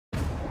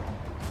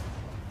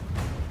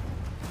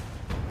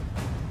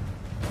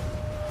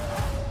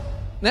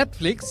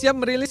Netflix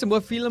siap merilis sebuah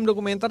film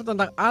dokumenter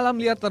tentang alam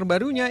liar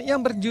terbarunya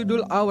yang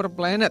berjudul Our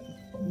Planet.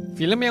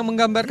 Film yang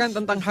menggambarkan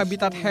tentang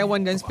habitat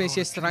hewan dan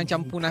spesies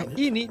terancam punah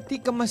ini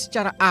dikemas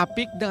secara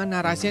apik dengan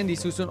narasi yang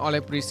disusun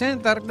oleh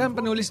presenter dan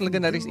penulis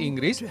legendaris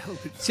Inggris,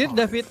 Sir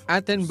David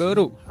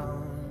Attenborough.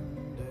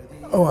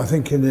 Oh, I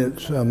think in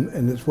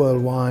its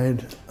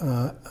worldwide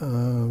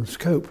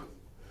scope,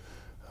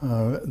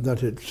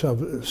 that it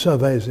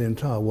surveys the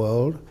entire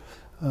world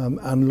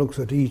and looks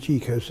at each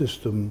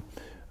ecosystem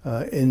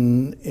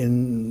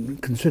in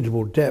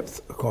considerable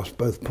depth across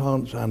both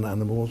plants and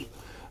animals,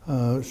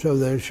 so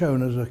they're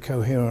shown as a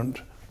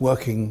coherent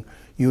working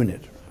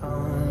unit.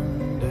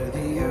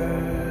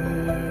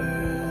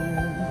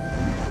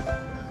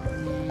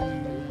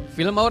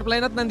 Film Our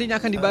Planet nantinya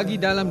akan dibagi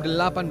dalam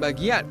 8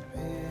 bagian.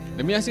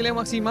 Demi hasil yang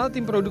maksimal,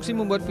 tim produksi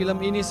membuat film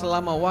ini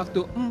selama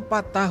waktu 4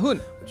 tahun.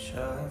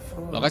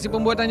 Lokasi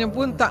pembuatannya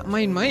pun tak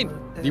main-main,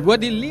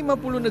 dibuat di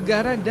 50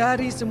 negara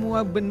dari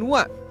semua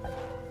benua.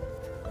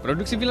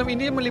 Produksi film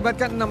ini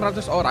melibatkan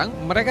 600 orang,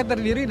 mereka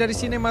terdiri dari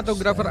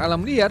sinematografer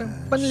alam liar,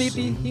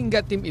 peneliti, hingga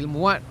tim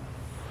ilmuwan.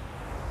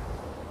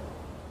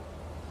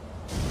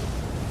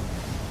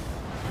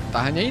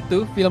 Tak hanya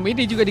itu, film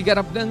ini juga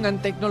digarap dengan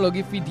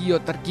teknologi video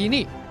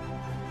terkini.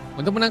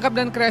 Untuk menangkap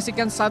dan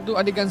kreasikan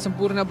satu adegan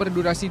sempurna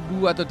berdurasi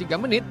 2 atau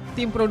 3 menit,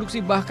 tim produksi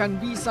bahkan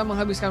bisa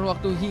menghabiskan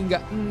waktu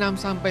hingga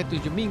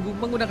 6-7 minggu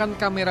menggunakan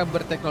kamera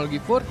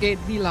berteknologi 4K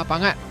di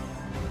lapangan.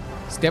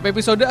 Setiap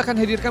episode akan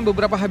hadirkan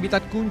beberapa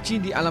habitat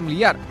kunci di alam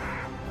liar.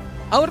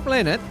 Our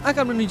Planet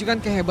akan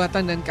menunjukkan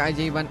kehebatan dan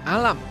keajaiban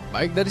alam,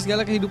 baik dari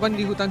segala kehidupan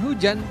di hutan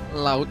hujan,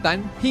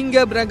 lautan,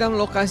 hingga beragam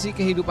lokasi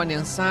kehidupan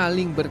yang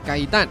saling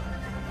berkaitan.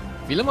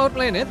 Film Our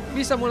Planet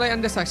bisa mulai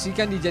Anda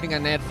saksikan di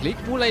jaringan Netflix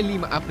mulai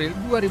 5 April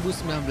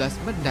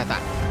 2019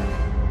 mendatang.